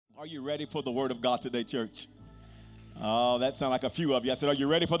Are you ready for the word of God today, church? Oh, that sounds like a few of you. I said, are you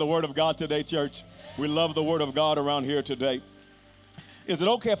ready for the word of God today, church? We love the word of God around here today. Is it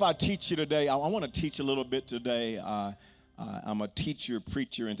okay if I teach you today? I want to teach a little bit today. I'm a teacher,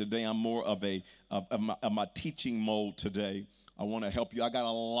 preacher, and today I'm more of my teaching mode today. I want to help you. I got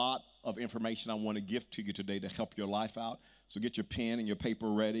a lot of information I want to give to you today to help your life out. So get your pen and your paper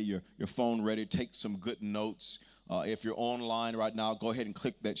ready, your phone ready. Take some good notes. If you're online right now, go ahead and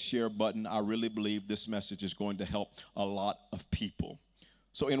click that share button. I really believe this message is going to help a lot of people.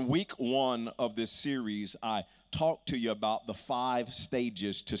 So in week 1 of this series, I talked to you about the 5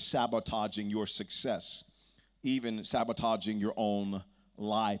 stages to sabotaging your success, even sabotaging your own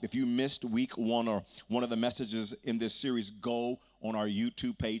life. If you missed week 1 or one of the messages in this series, go on our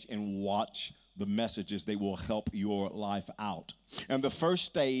YouTube page and watch the messages. They will help your life out. And the first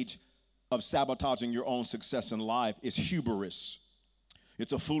stage of sabotaging your own success in life is hubris.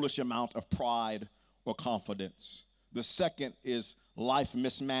 It's a foolish amount of pride or confidence. The second is life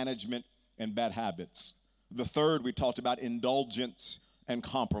mismanagement and bad habits. The third, we talked about indulgence and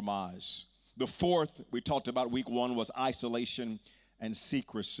compromise. The fourth, we talked about week 1, was isolation and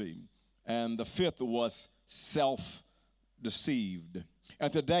secrecy. And the fifth was self-deceived.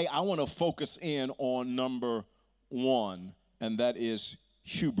 And today I want to focus in on number 1, and that is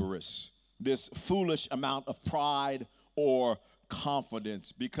hubris. This foolish amount of pride or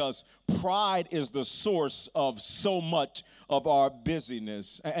confidence, because pride is the source of so much of our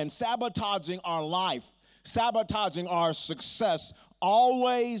busyness. And sabotaging our life, sabotaging our success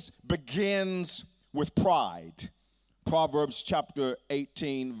always begins with pride. Proverbs chapter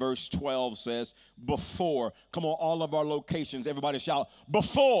 18, verse 12 says, before. Come on, all of our locations, everybody shout,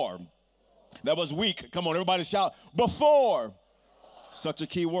 before. That was weak. Come on, everybody shout, before. Such a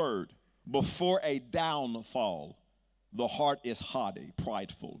key word. Before a downfall, the heart is haughty,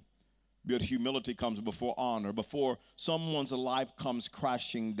 prideful. But humility comes before honor. Before someone's life comes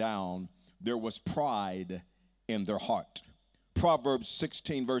crashing down, there was pride in their heart. Proverbs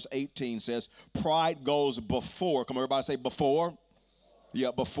 16, verse 18 says, pride goes before. Come on, everybody say before.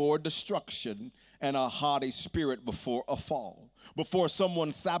 Yeah, before destruction, and a haughty spirit before a fall. Before someone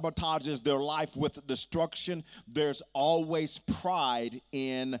sabotages their life with destruction, there's always pride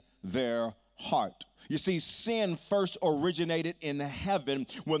in their heart. You see, sin first originated in heaven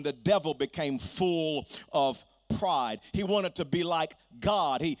when the devil became full of pride. He wanted to be like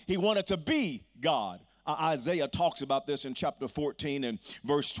God. He wanted to be God. Isaiah talks about this in chapter 14 and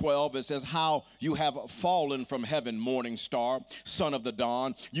verse 12. It says, how you have fallen from heaven, morning star, son of the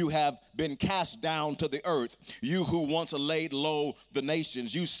dawn. You have been cast down to the earth, you who once laid low the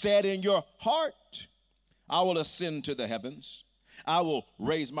nations. You said in your heart, I will ascend to the heavens. I will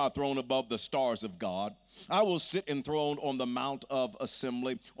raise my throne above the stars of God. I will sit enthroned on the mount of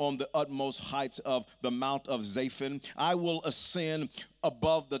assembly, on the utmost heights of the Mount of Zaphon. I will ascend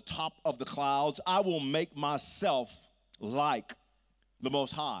above the top of the clouds. I will make myself like the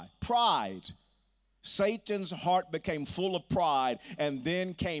Most High. Pride. Satan's heart became full of pride, and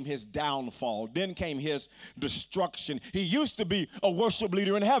then came his downfall. Then came his destruction. He used to be a worship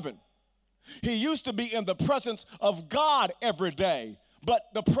leader in heaven. He used to be in the presence of God every day, but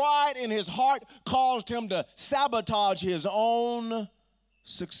the pride in his heart caused him to sabotage his own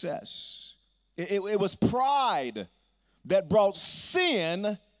success. It was pride that brought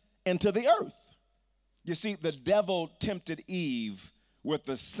sin into the earth. You see, the devil tempted Eve with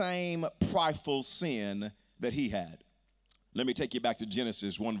the same prideful sin that he had. Let me take you back to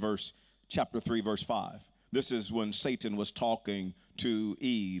Genesis 1 verse, chapter 3, verse 5. This is when Satan was talking to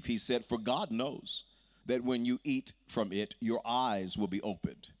Eve. He said, for God knows that when you eat from it, your eyes will be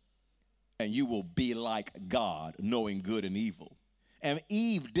opened, and you will be like God, knowing good and evil. And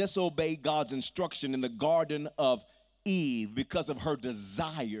Eve disobeyed God's instruction in the Garden of Eve because of her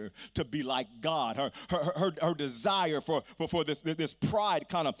desire to be like God. Her desire for this pride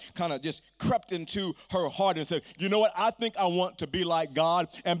kind of just crept into her heart and said, you know what, I think I want to be like God.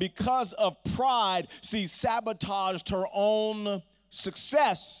 And because of pride, she sabotaged her own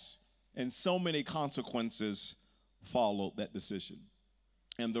success, and so many consequences followed that decision.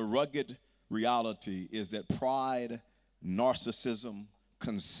 And the rugged reality is that pride, narcissism,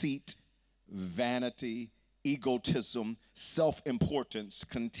 conceit, vanity, egotism, self-importance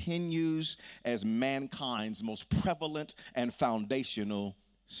continues as mankind's most prevalent and foundational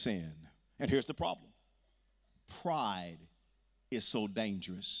sin. And here's the problem. Pride is so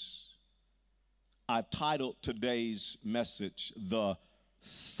dangerous. I've titled today's message, The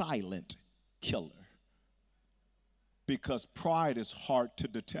Silent Killer, because pride is hard to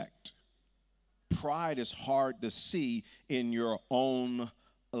detect. Pride is hard to see in your own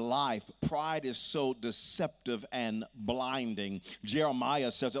life. Pride is so deceptive and blinding.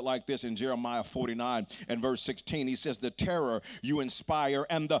 Jeremiah says it like this in Jeremiah 49 and verse 16. He says, the terror you inspire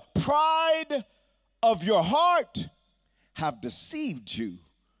and the pride of your heart have deceived you.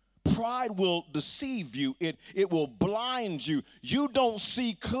 Pride will deceive you. It will blind you. You don't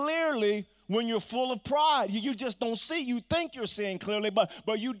see clearly when you're full of pride. You just don't see. You think you're seeing clearly,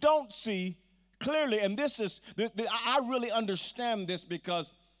 but you don't see clearly. And I really understand this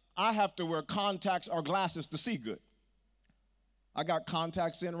because I have to wear contacts or glasses to see good. I got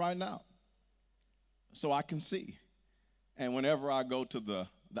contacts in right now so I can see. And whenever I go to the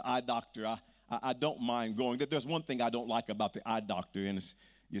eye doctor, I don't mind going. There's one thing I don't like about the eye doctor, and it's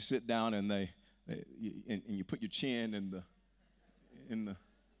you sit down and you put your chin in the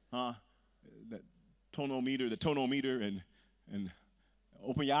that tonometer, and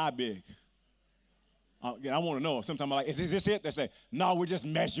open your eye big. I want to know. Sometimes I'm like, is this it? They say, no, we're just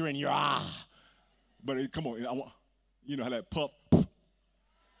measuring your eye. But come on, I want, you know how that puff.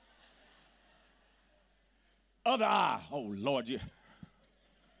 Other eye. Oh, Lord, yeah.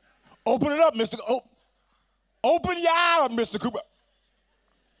 Open it up, Mr. Open your eye up, Mr. Cooper.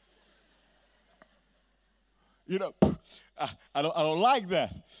 You know, I don't like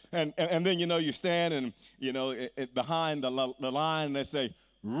that. And then, you stand and, behind the line, and they say,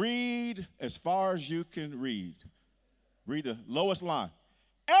 read as far as you can read. Read the lowest line.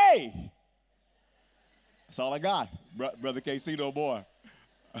 A. That's all I got, Brother KC, no boy.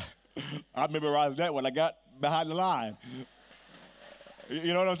 I memorized that when I got behind the line.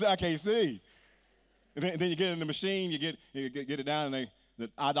 You know what I'm saying? I can't see. And then you get in the machine, you get it down, and the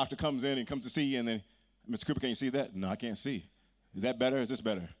eye doctor comes in and comes to see you, and then, Mr. Cooper, can you see that? No, I can't see. Is that better? Is this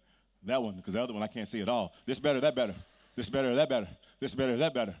better? That one, because the other one I can't see at all. This better, that better. This better, that better. This better,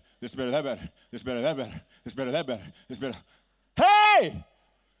 that better. This better, that better. This better, that better. This better, that better. This better. Hey!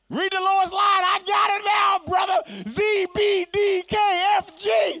 Read the lowest line. I got it now, brother. Z, B, D, K, F,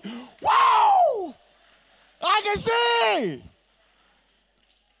 G. Whoa! I can see.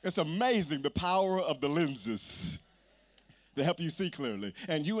 It's amazing the power of the lenses to help you see clearly.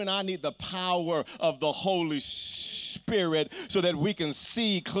 And you and I need the power of the Holy Spirit so that we can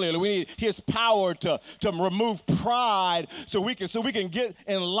see clearly. We need his power to remove pride so we can get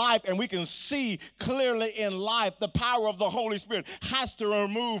in life and we can see clearly in life. The power of the Holy Spirit has to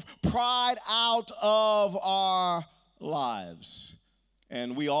remove pride out of our lives.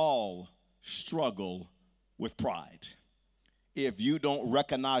 And we all struggle with pride. If you don't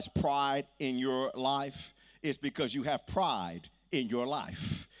recognize pride in your life, it's because you have pride in your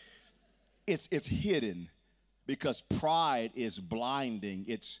life. It's hidden because pride is blinding.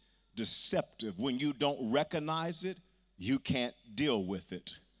 It's deceptive. When you don't recognize it, you can't deal with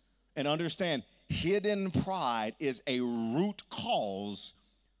it. And understand, hidden pride is a root cause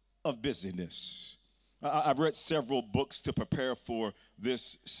of busyness. I've read several books to prepare for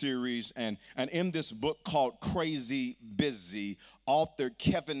this series, and in this book called Crazy Busy, author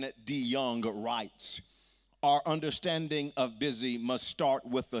Kevin DeYoung writes, our understanding of busy must start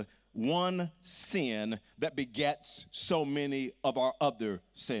with the one sin that begets so many of our other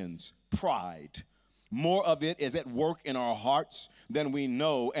sins, pride. More of it is at work in our hearts than we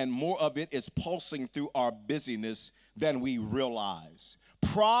know, and more of it is pulsing through our busyness than we realize.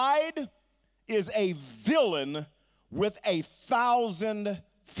 Pride is a villain with 1,000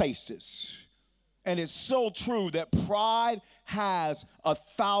 faces. And it's so true that pride has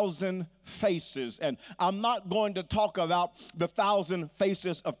 1,000 faces. And I'm not going to talk about the 1,000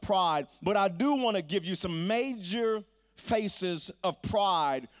 faces of pride, but I do want to give you some major faces of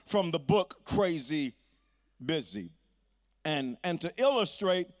pride from the book Crazy Busy. And to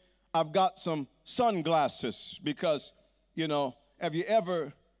illustrate, I've got some sunglasses because, have you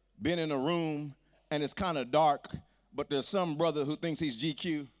ever been in a room and it's kind of dark, but there's some brother who thinks he's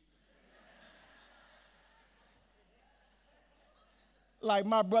GQ? Like,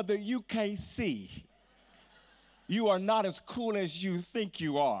 my brother, you can't see. You are not as cool as you think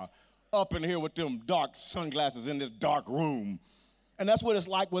you are up in here with them dark sunglasses in this dark room. And that's what it's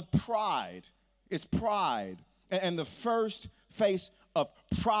like with pride. It's pride. And the first face of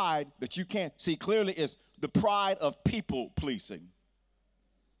pride that you can't see clearly is the pride of people pleasing.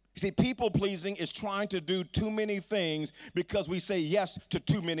 You see, people pleasing is trying to do too many things because we say yes to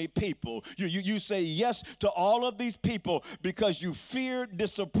too many people. You say yes to all of these people because you fear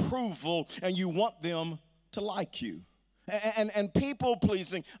disapproval and you want them to like you. And people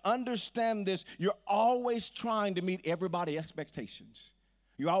pleasing, understand this, you're always trying to meet everybody's expectations.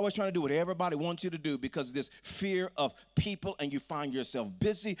 You're always trying to do what everybody wants you to do because of this fear of people, and you find yourself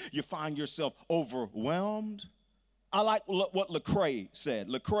busy, you find yourself overwhelmed. I like what Lecrae said.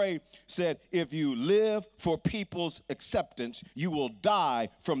 Lecrae said, if you live for people's acceptance, you will die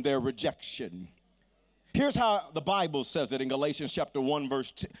from their rejection. Here's how the Bible says it in Galatians chapter 1,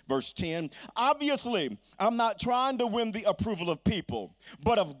 verse 10. Obviously, I'm not trying to win the approval of people,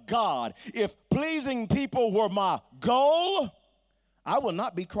 but of God. If pleasing people were my goal, I will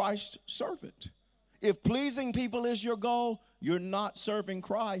not be Christ's servant. If pleasing people is your goal, you're not serving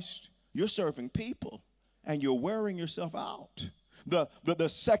Christ. You're serving people, and you're wearing yourself out. The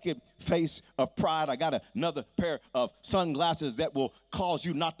second face of pride, I got another pair of sunglasses that will cause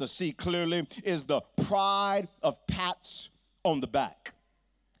you not to see clearly, is the pride of pats on the back.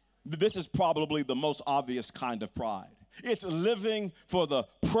 This is probably the most obvious kind of pride. It's living for the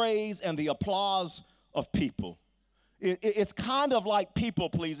praise and the applause of people. It's kind of like people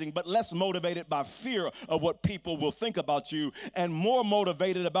pleasing, but less motivated by fear of what people will think about you and more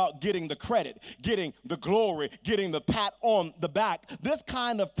motivated about getting the credit, getting the glory, getting the pat on the back. This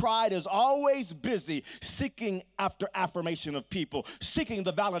kind of pride is always busy seeking after affirmation of people, seeking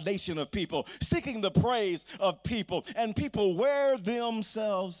the validation of people, seeking the praise of people, and people wear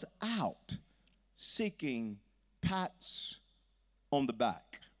themselves out seeking pats on the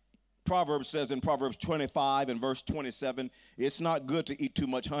back. Proverbs says in Proverbs 25 and verse 27, it's not good to eat too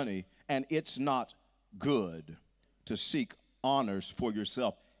much honey, and it's not good to seek honors for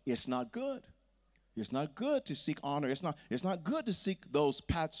yourself. It's not good. It's not good to seek honor. It's not good to seek those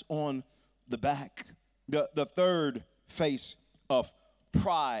pats on the back. The third face of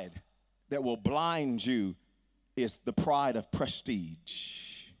pride that will blind you is the pride of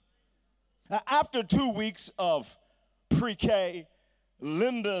prestige. Now, after 2 weeks of pre-K,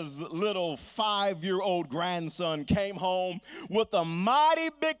 Linda's little 5-year-old grandson came home with a mighty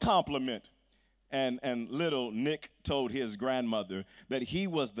big compliment. And little Nick told his grandmother that he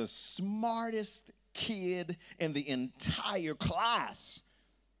was the smartest kid in the entire class.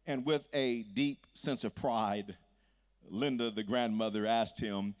 And with a deep sense of pride, Linda, the grandmother, asked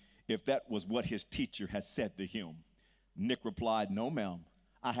him if that was what his teacher had said to him. Nick replied, "No, ma'am,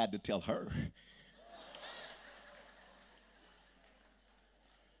 I had to tell her."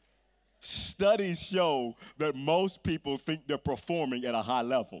 Studies show that most people think they're performing at a high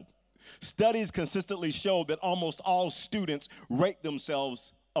level. Studies consistently show that almost all students rate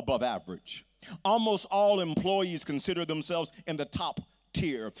themselves above average. Almost all employees consider themselves in the top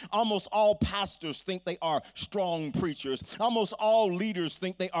tier. Almost all pastors think they are strong preachers. Almost all leaders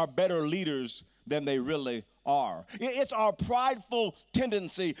think they are better leaders than they really are. It's our prideful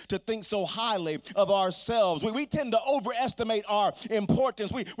tendency to think so highly of ourselves. We tend to overestimate our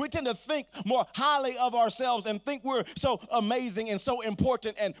importance. We tend to think more highly of ourselves and think we're so amazing and so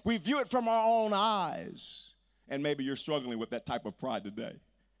important, and we view it from our own eyes. And maybe you're struggling with that type of pride today.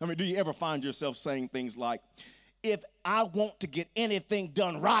 I mean, do you ever find yourself saying things like, if I want to get anything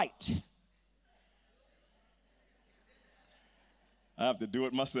done right, I have to do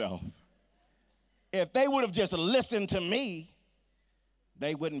it myself. If they would have just listened to me,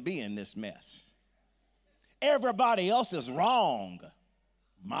 they wouldn't be in this mess. Everybody else is wrong.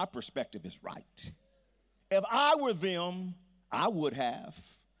 My perspective is right. If I were them, I would have.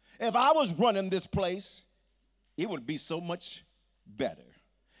 If I was running this place, it would be so much better.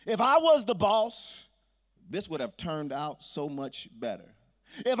 If I was the boss, this would have turned out so much better.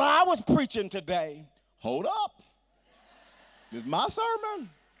 If I was preaching today, hold up. This is my sermon.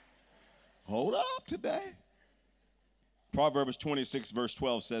 Hold up today. Proverbs 26 verse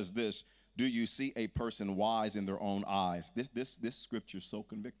 12 says this, do you see a person wise in their own eyes? This scripture is so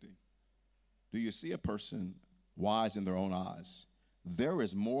convicting. Do you see a person wise in their own eyes? There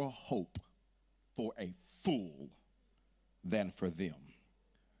is more hope for a fool than for them.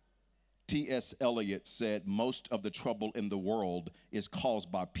 T.S. Eliot said most of the trouble in the world is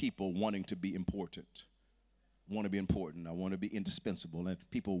caused by people wanting to be important. I want to be important. I want to be indispensable. And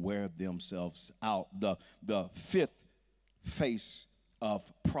people wear themselves out. The fifth face of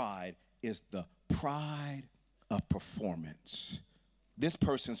pride is the pride of performance. This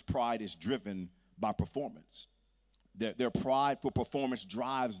person's pride is driven by performance. Their pride for performance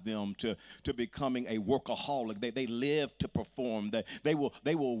drives them to becoming a workaholic. They live to perform. They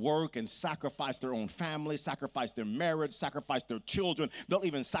will work and sacrifice their own family, sacrifice their marriage, sacrifice their children. They'll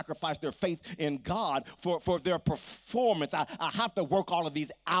even sacrifice their faith in God for their performance. I have to work all of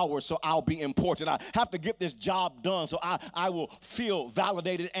these hours so I'll be important. I have to get this job done so I will feel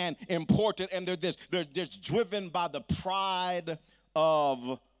validated and important. And they're just driven by the pride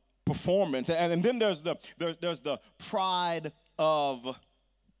of performance. And then there's the pride of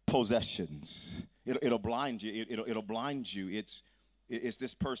possessions. It'll blind you. It'll blind you. It's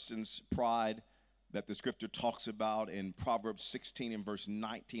this person's pride that the scripture talks about in Proverbs 16 and verse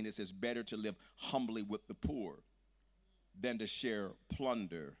 19. It says, better to live humbly with the poor than to share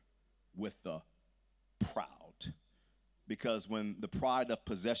plunder with the proud. Because when the pride of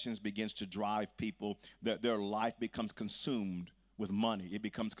possessions begins to drive people, their life becomes consumed with money. It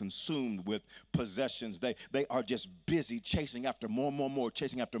becomes consumed with possessions. They are just busy chasing after more,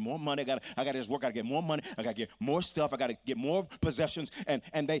 chasing after more money. I got to just work. I got to get more money. I got to get more stuff. I got to get more possessions.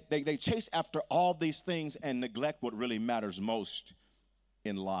 And they chase after all these things and neglect what really matters most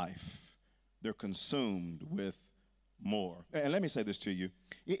in life. They're consumed with more. And let me say this to you.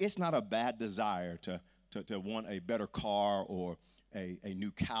 It's not a bad desire to want a better car or a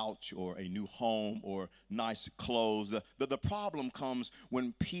new couch or a new home or nice clothes. The problem comes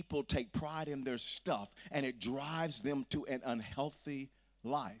when people take pride in their stuff and it drives them to an unhealthy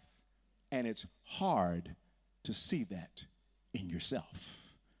life. And it's hard to see that in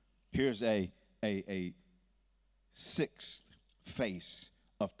yourself. Here's a sixth face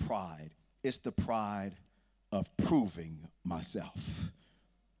of pride. It's the pride of proving myself.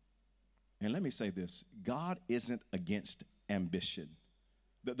 And let me say this, God isn't against ambition.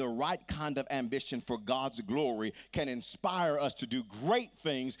 The right kind of ambition for God's glory can inspire us to do great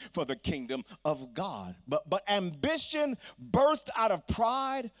things for the kingdom of God. But ambition birthed out of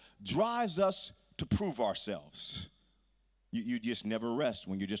pride drives us to prove ourselves. You just never rest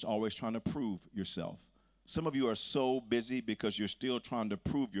when you're just always trying to prove yourself. Some of you are so busy because you're still trying to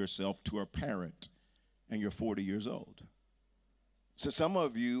prove yourself to a parent and you're 40 years old. So some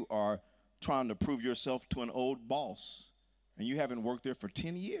of you are trying to prove yourself to an old boss, and you haven't worked there for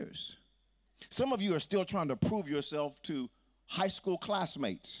 10 years. Some of you are still trying to prove yourself to high school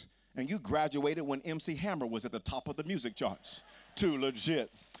classmates, and you graduated when MC Hammer was at the top of the music charts. Too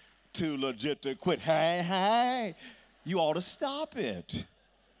legit to quit. Hey, you ought to stop it.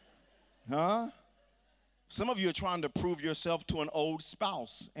 Huh? Some of you are trying to prove yourself to an old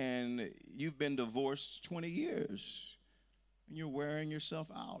spouse, and you've been divorced 20 years. And you're wearing yourself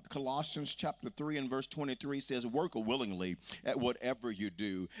out. Colossians chapter 3 and verse 23 says, work willingly at whatever you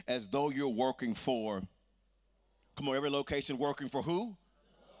do, as though you're working for, come on, every location working for who?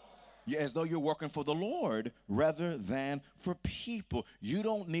 Yeah, as though you're working for the Lord rather than for people. You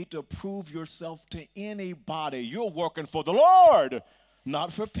don't need to prove yourself to anybody. You're working for the Lord,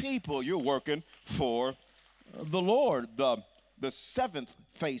 not for people. You're working for the Lord. The seventh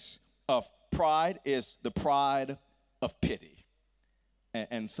face of pride is the pride of pity.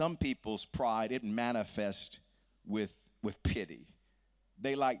 And some people's pride, it manifests with pity.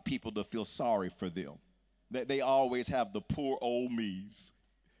 They like people to feel sorry for them. They always have the poor old me's.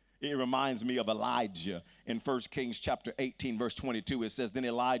 It reminds me of Elijah in 1 Kings chapter 18, verse 22. It says, then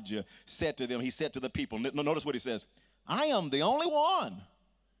Elijah said to them, he said to the people, notice what he says, I am the only one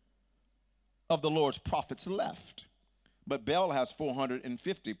of the Lord's prophets left, but Baal has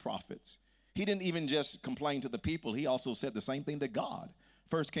 450 prophets. He didn't even just complain to the people. He also said the same thing to God.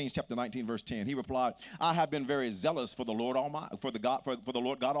 1 Kings chapter 19, verse 10. He replied, I have been very zealous for the Lord Almighty, for the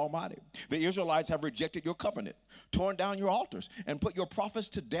Lord God Almighty. The Israelites have rejected your covenant, torn down your altars, and put your prophets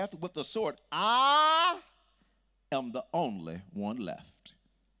to death with the sword. I am the only one left.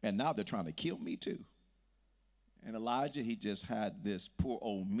 And now they're trying to kill me too. And Elijah, he just had this poor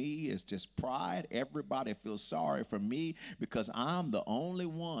old me. It's just pride. Everybody feels sorry for me because I'm the only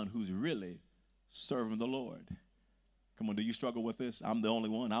one who's really serving the Lord. Come on, do you struggle with this? I'm the only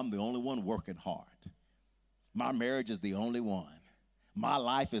one. I'm the only one working hard. My marriage is the only one. My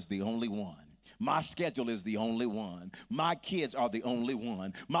life is the only one. My schedule is the only one. My kids are the only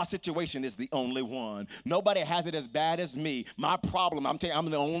one. My situation is the only one. Nobody has it as bad as me. My problem, I'm telling you, I'm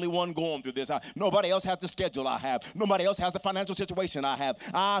the only one going through this. Nobody else has the schedule I have. Nobody else has the financial situation I have.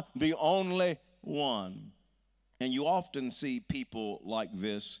 I'm the only one. And you often see people like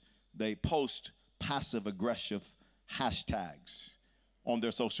this. They post passive-aggressive hashtags on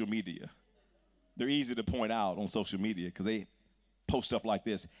their social media. They're easy to point out on social media because they post stuff like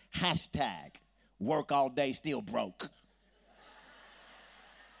this. Hashtag, work all day, still broke.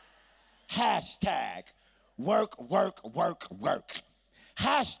 Hashtag, work.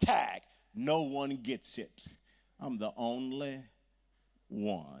 Hashtag, no one gets it. I'm the only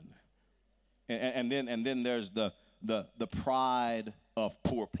one. And then there's the pride of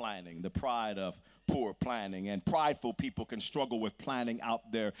poor planning, the pride of poor planning. And prideful people can struggle with planning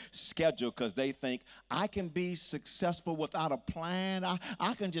out their schedule because they think, I can be successful without a plan.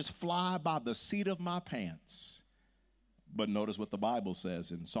 I can just fly by the seat of my pants. But notice what the Bible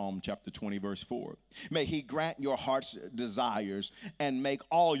says in Psalm chapter 20, verse 4. May he grant your heart's desires and make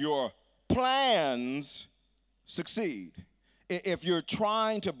all your plans succeed. If you're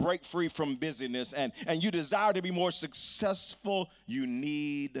trying to break free from busyness and you desire to be more successful, you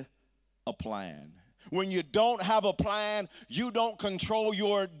need a plan. When you don't have a plan, you don't control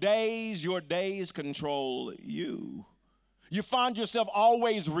your days control you. You find yourself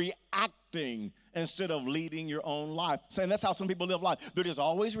always reacting instead of leading your own life. Saying that's how some people live life. They're just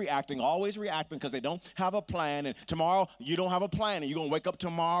always reacting because they don't have a plan. And tomorrow you don't have a plan, and you're going to wake up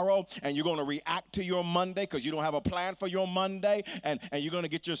tomorrow and you're going to react to your Monday because you don't have a plan for your Monday, and you're going to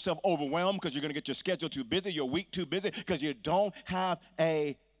get yourself overwhelmed because you're going to get your schedule too busy, your week too busy because you don't have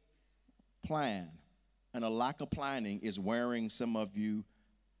a plan. And a lack of planning is wearing some of you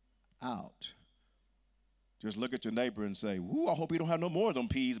out. Just look at your neighbor and say, "Woo, I hope you don't have no more of them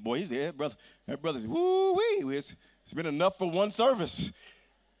peas, boy." He's there, brother. That brother's, woo-wee. It's been enough for one service.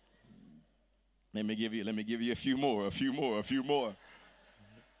 Let me give you a few more.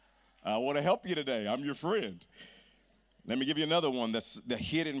 I want to help you today. I'm your friend. Let me give you another one that's the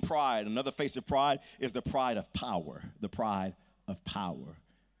hidden pride. Another face of pride is the pride of power. The pride of power.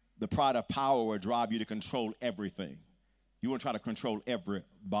 The pride of power will drive you to control everything. You want to try to control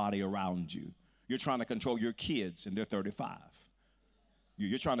everybody around you. You're trying to control your kids, and they're 35.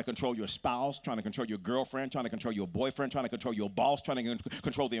 You're trying to control your spouse, trying to control your girlfriend, trying to control your boyfriend, trying to control your boss, trying to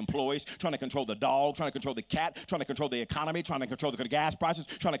control the employees, trying to control the dog, trying to control the cat, trying to control the economy, trying to control the gas prices,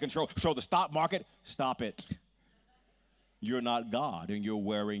 trying to control the stock market. Stop it. You're not God, and you're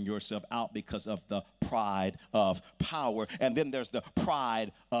wearing yourself out because of the pride of power. And then there's the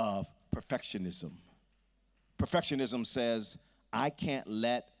pride of perfectionism. Perfectionism says, I can't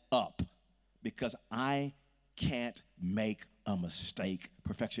let up because I can't make a mistake.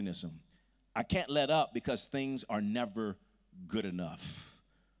 Perfectionism. I can't let up because things are never good enough.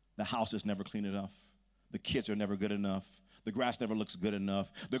 The house is never clean enough. The kids are never good enough. The grass never looks good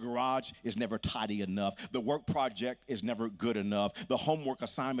enough. The garage is never tidy enough. The work project is never good enough. The homework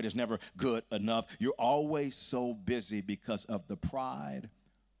assignment is never good enough. You're always so busy because of the pride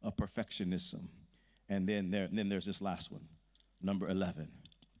of perfectionism. And then there's this last one, number 11.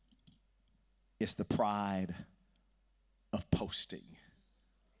 It's the pride of posting.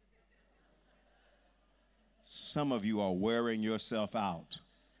 Some of you are wearing yourself out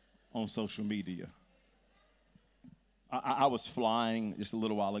on social media. I was flying just a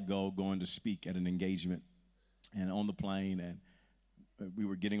little while ago, going to speak at an engagement, and on the plane, and we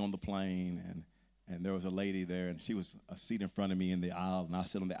were getting on the plane, and there was a lady there, and she was a seat in front of me in the aisle, and I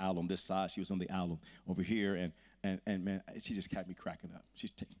sat on the aisle on this side. She was on the aisle over here, and man, she just kept me cracking up.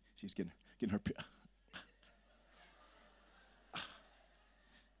 She's getting her.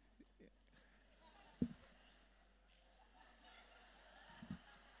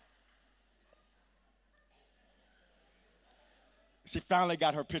 She finally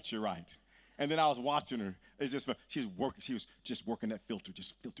got her picture right. And then I was watching her. It's just she was just working that filter,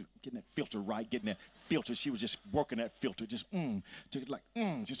 getting that filter right, getting that filter. She was just working that filter, just working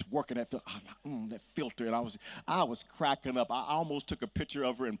that filter, that filter. And I was cracking up. I almost took a picture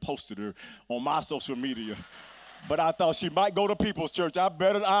of her and posted her on my social media. But I thought she might go to People's Church. I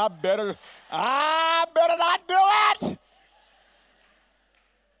better not do it.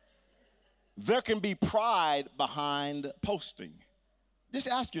 There can be pride behind posting. Just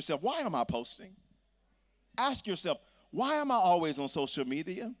ask yourself, why am I posting? Ask yourself, why am I always on social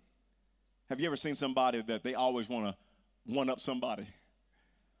media? Have you ever seen somebody that they always want to one-up somebody?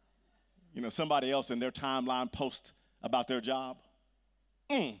 You know, somebody else in their timeline posts about their job.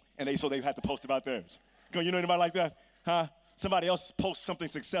 And so they have to post about theirs. You know anybody like that? Huh? Somebody else posts something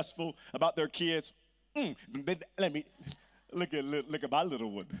successful about their kids. Let me look at my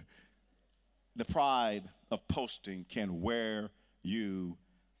little one. The pride of posting can wear you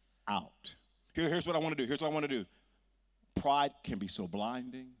out. Here's what I want to do. Pride can be so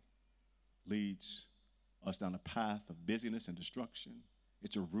blinding, leads us down a path of busyness and destruction.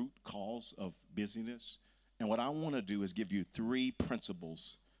 It's a root cause of busyness. And what I want to do is give you 3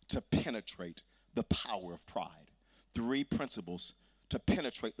 principles to penetrate the power of pride. 3 principles to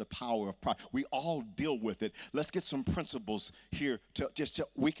penetrate the power of pride. We all deal with it. Let's get some principles here so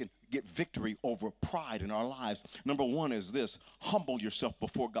we can get victory over pride in our lives. Number 1 is this: humble yourself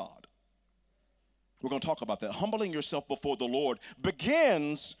before God. We're going to talk about that. Humbling yourself before the Lord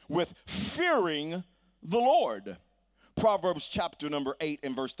begins with fearing the Lord. Proverbs chapter number 8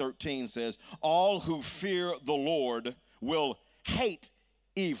 and verse 13 says, all who fear the Lord will hate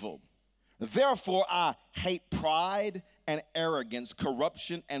evil. Therefore, I hate pride and arrogance,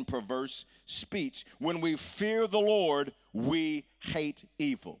 corruption and perverse speech. When we fear the Lord, we hate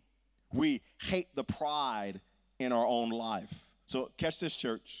evil. We hate the pride in our own life. So catch this,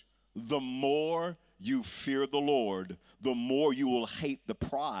 church. The more you fear the Lord, the more you will hate the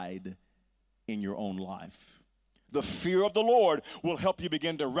pride in your own life. The fear of the Lord will help you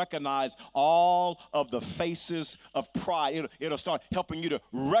begin to recognize all of the faces of pride. It'll start helping you to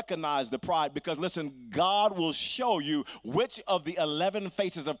recognize the pride because, listen, God will show you which of the 11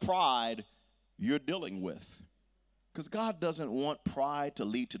 faces of pride you're dealing with. Because God doesn't want pride to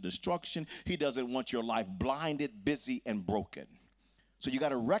lead to destruction. He doesn't want your life blinded, busy, and broken. So you got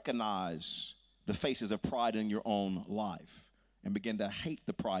to recognize the faces of pride in your own life and begin to hate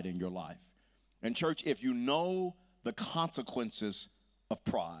the pride in your life. And church, if you know the consequences of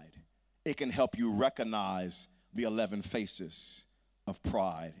pride, it can help you recognize the 11 faces of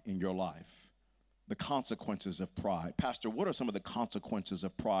pride in your life. The consequences of pride. Pastor, what are some of the consequences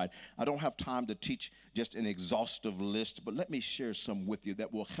of pride? I don't have time to teach just an exhaustive list, but let me share some with you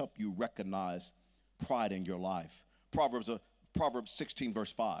that will help you recognize pride in your life. Proverbs 16,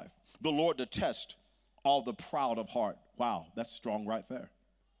 verse 5. The Lord detests all the proud of heart. Wow, that's strong right there.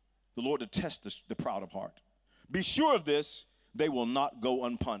 The Lord detests the proud of heart. Be sure of this, they will not go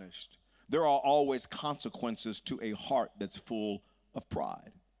unpunished. There are always consequences to a heart that's full of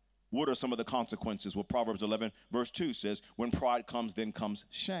pride. What are some of the consequences? Well, Proverbs 11, verse 2 says, when pride comes, then comes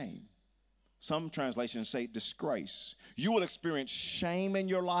shame. Some translations say disgrace. You will experience shame in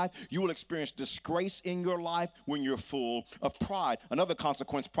your life. You will experience disgrace in your life when you're full of pride. Another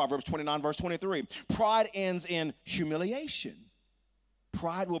consequence, Proverbs 29, verse 23. Pride ends in humiliation.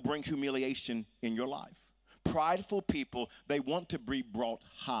 Pride will bring humiliation in your life. Prideful people, they want to be brought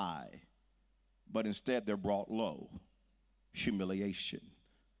high, but instead they're brought low. Humiliation.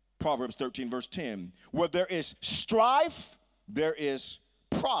 Proverbs 13, verse 10. Where there is strife, there is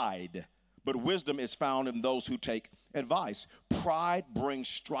pride, but wisdom is found in those who take advice. Pride brings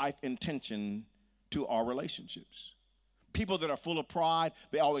strife and tension to our relationships. People that are full of pride,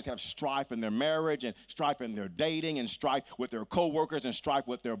 they always have strife in their marriage and strife in their dating and strife with their coworkers and strife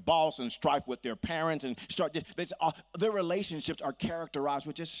with their boss and strife with their parents and their relationships are characterized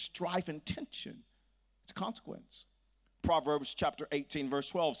with just strife and tension. It's a consequence. Proverbs chapter 18, verse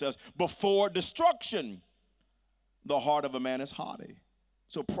 12 says, before destruction, the heart of a man is haughty.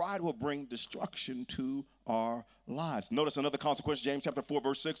 So pride will bring destruction to our lives. Notice another consequence, James chapter 4,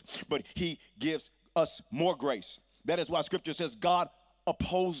 verse 6, but he gives us more grace. That is why Scripture says God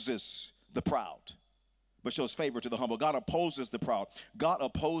opposes the proud, but shows favor to the humble. God opposes the proud. God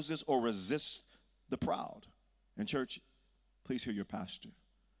opposes or resists the proud. And church, please hear your pastor.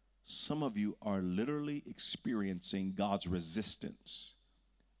 Some of you are literally experiencing God's resistance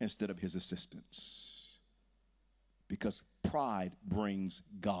instead of his assistance. Because pride brings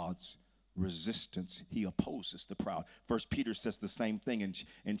God's resistance. He opposes the proud. 1 Peter says the same thing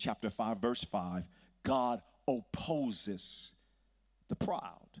in chapter 5, verse 5. God opposes the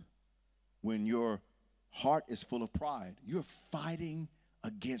proud. When your heart is full of pride, you're fighting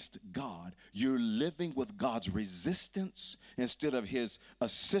against God. You're living with God's resistance instead of his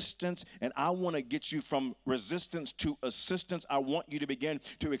assistance. And I want to get you from resistance to assistance. I want you to begin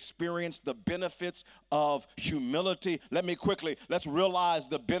to experience the benefits of humility. Let's realize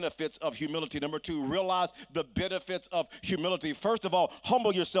the benefits of humility. Number 2, realize the benefits of humility. First of all,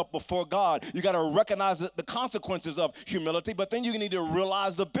 humble yourself before God. You got to recognize the consequences of humility, but then you need to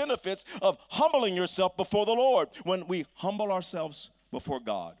realize the benefits of humbling yourself before the Lord. When we humble ourselves before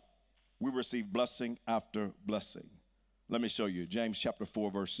God, we receive blessing after blessing. Let me show you. James chapter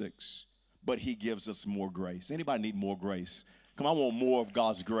 4, verse 6. But he gives us more grace. Anybody need more grace? Come on, I want more of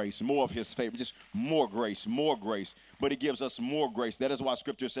God's grace, more of his favor, just more grace, more grace. But he gives us more grace. That is why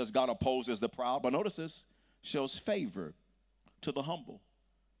Scripture says God opposes the proud. But notice this, shows favor to the humble.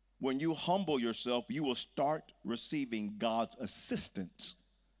 When you humble yourself, you will start receiving God's assistance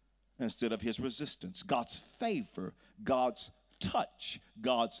instead of his resistance. God's favor, God's touch,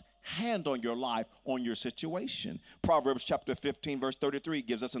 God's hand on your life, on your situation. Proverbs chapter 15, verse 33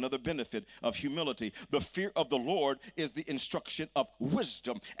 gives us another benefit of humility. The fear of the Lord is the instruction of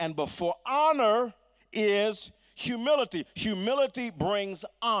wisdom, and before honor is humility. Humility brings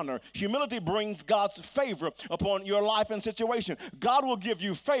honor. Humility brings God's favor upon your life and situation. God will give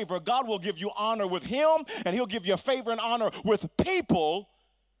you favor. God will give you honor with him, and he'll give you favor and honor with people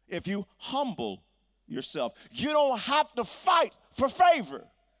if you humble yourself. You don't have to fight for favor.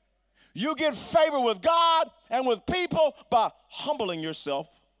 You get favor with God and with people by humbling yourself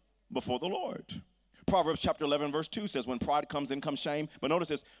before the Lord. Proverbs chapter 11, verse 2 says, when pride comes, then comes shame. But notice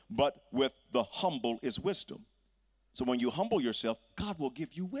this, but with the humble is wisdom. So when you humble yourself, God will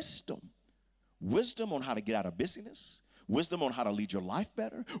give you wisdom. Wisdom on how to get out of busyness. Wisdom on how to lead your life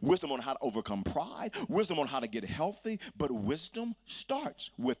better. Wisdom on how to overcome pride. Wisdom on how to get healthy. But wisdom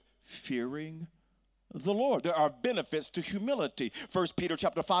starts with fearing the Lord. There are benefits to humility. 1 Peter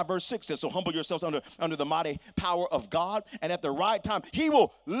chapter 5, verse 6 says, so humble yourselves under the mighty power of God, and at the right time, he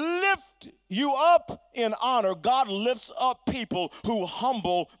will lift you up in honor. God lifts up people who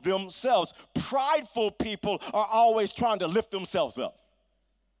humble themselves. Prideful people are always trying to lift themselves up.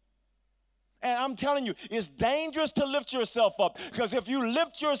 And I'm telling you, it's dangerous to lift yourself up, because if you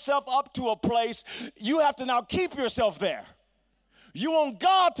lift yourself up to a place, you have to now keep yourself there. You want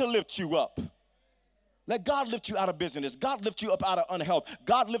God to lift you up. Let God lift you out of business. God lift you up out of unhealth.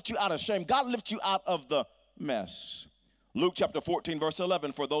 God lift you out of shame. God lift you out of the mess. Luke chapter 14, verse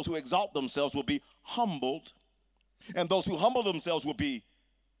 11, for those who exalt themselves will be humbled, and those who humble themselves will be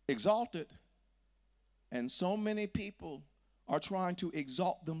exalted. And so many people are trying to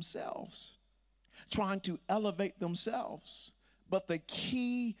exalt themselves, trying to elevate themselves. But the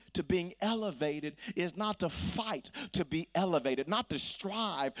key to being elevated is not to fight to be elevated, not to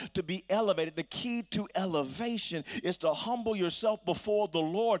strive to be elevated. The key to elevation is to humble yourself before the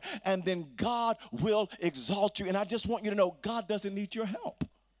Lord, and then God will exalt you. And I just want you to know, God doesn't need your help.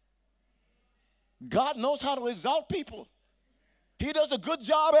 God knows how to exalt people. He does a good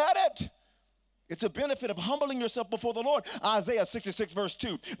job at it. It's a benefit of humbling yourself before the Lord. Isaiah 66, verse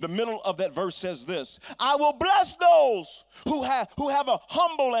 2, the middle of that verse says this, I will bless those who have a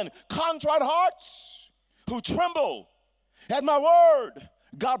humble and contrite hearts, who tremble at my word.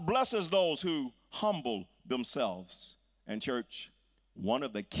 God blesses those who humble themselves. And church, one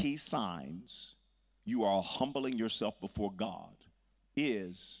of the key signs you are humbling yourself before God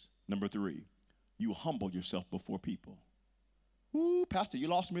is, number 3, you humble yourself before people. Ooh, Pastor, you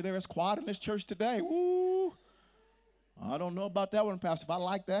lost me there. It's quiet in this church today. Ooh, I don't know about that one, Pastor, if I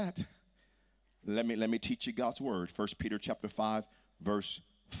like that. Let me teach you God's word. 1 Peter chapter 5, verse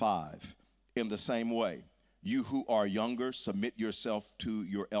 5. In the same way, you who are younger, submit yourself to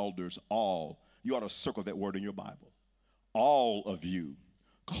your elders. All, you ought to circle that word in your Bible. All of you,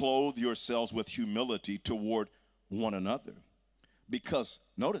 clothe yourselves with humility toward one another. Because,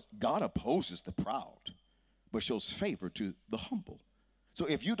 notice, God opposes the proud, but shows favor to the humble. So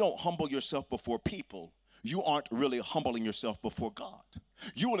if you don't humble yourself before people, you aren't really humbling yourself before God.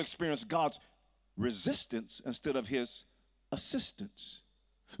 You will experience God's resistance instead of his assistance.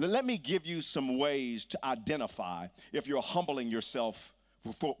 Let me give you some ways to identify if you're humbling yourself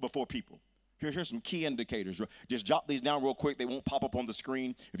before people. Here's some key indicators. Just jot these down real quick. They won't pop up on the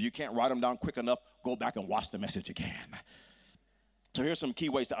screen. If you can't write them down quick enough, go back and watch the message again. So here's some key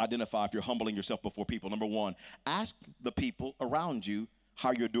ways to identify if you're humbling yourself before people. Number 1, ask the people around you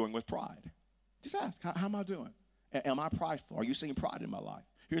how you're doing with pride. Just ask, how am I doing? Am I prideful? Are you seeing pride in my life?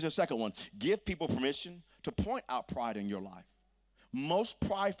 Here's the second one. Give people permission to point out pride in your life. Most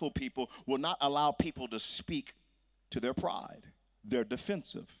prideful people will not allow people to speak to their pride. They're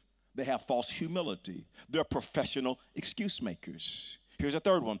defensive. They have false humility. They're professional excuse makers. Here's a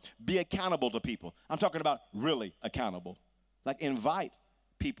third one. Be accountable to people. I'm talking about really accountable. Like invite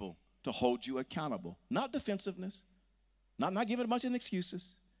people to hold you accountable. Not defensiveness, not giving a bunch of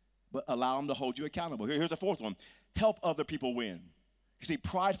excuses, but allow them to hold you accountable. Here's the fourth one. Help other people win. You see,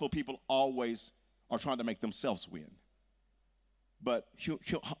 prideful people always are trying to make themselves win. But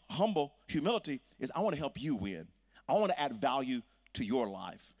humility is, I want to help you win. I want to add value to your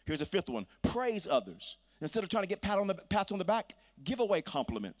life. Here's the fifth one. Praise others. Instead of trying to get pats on the back, give away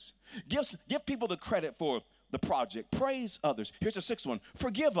compliments. Give people the credit for the project. Praise others. Here's the sixth one.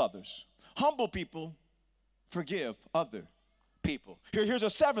 Forgive others. Humble people forgive other people. Here's a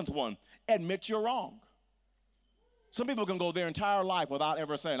seventh one. Admit you're wrong. Some people can go their entire life without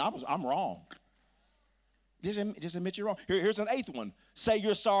ever saying, I'm wrong. Just admit you're wrong. Here's an eighth one. Say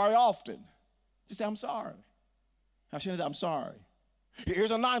you're sorry often. Just say, I'm sorry. I'm sorry.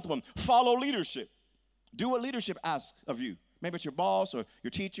 Here's a ninth one. Follow leadership. Do what leadership asks of you. Maybe it's your boss or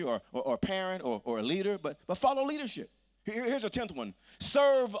your teacher or a parent or a leader, but follow leadership. Here's a 10th one.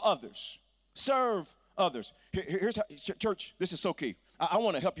 Serve others. Serve others. Here's how, church, this is so key. I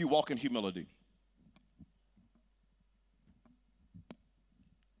want to help you walk in humility.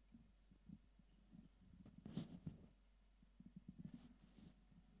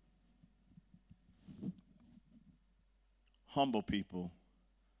 Humble people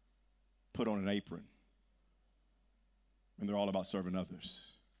put on an apron, and they're all about serving others.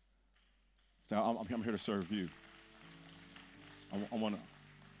 So I'm here to serve you. I want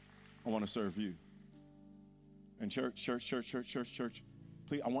to serve you. And church,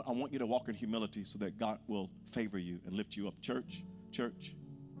 please, I want you to walk in humility so that God will favor you and lift you up. Church,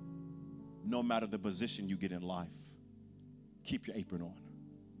 no matter the position you get in life, keep your apron on.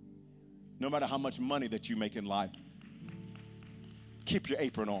 No matter how much money that you make in life, keep your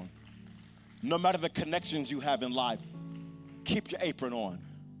apron on. No matter the connections you have in life, keep your apron on.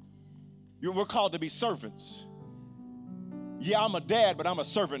 We're called to be servants. Yeah, I'm a dad, but I'm a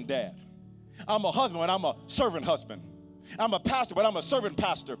servant dad. I'm a husband, but I'm a servant husband. I'm a pastor, but I'm a servant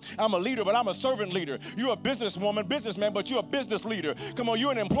pastor. I'm a leader, but I'm a servant leader. You're a businesswoman, businessman, but you're a business leader. Come on,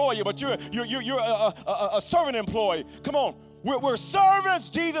 you're an employee, but you're a servant employee. Come on, we're servants.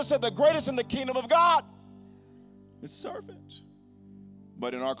 Jesus said the greatest in the kingdom of God is servants.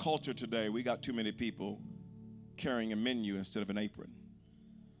 But in our culture today, we got too many people carrying a menu instead of an apron.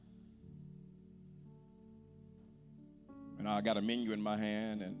 And I got a menu in my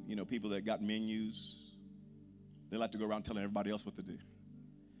hand, and people that got menus, they like to go around telling everybody else what to do.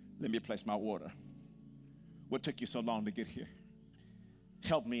 Let me place my order. What took you so long to get here?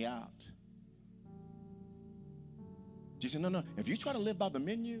 Help me out. Jesus said, no. If you try to live by the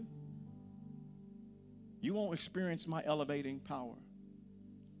menu, you won't experience my elevating power.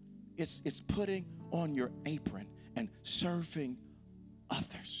 It's putting on your apron and serving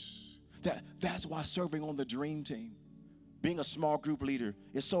others. That's why serving on the dream team, being a small group leader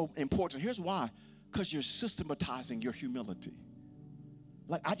is so important. Here's why. Because you're systematizing your humility.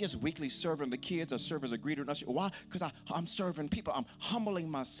 Like I just weekly serving the kids, I serve as a greeter. Why? Because I'm serving people. I'm humbling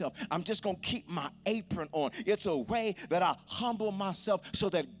myself. I'm just going to keep my apron on. It's a way that I humble myself so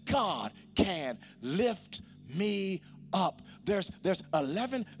that God can lift me up. There's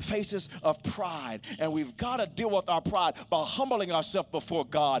 11 faces of pride, and we've got to deal with our pride by humbling ourselves before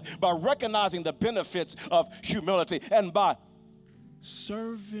God, by recognizing the benefits of humility, and by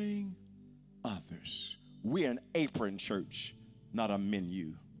serving others. We're an apron church, not a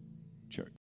menu church.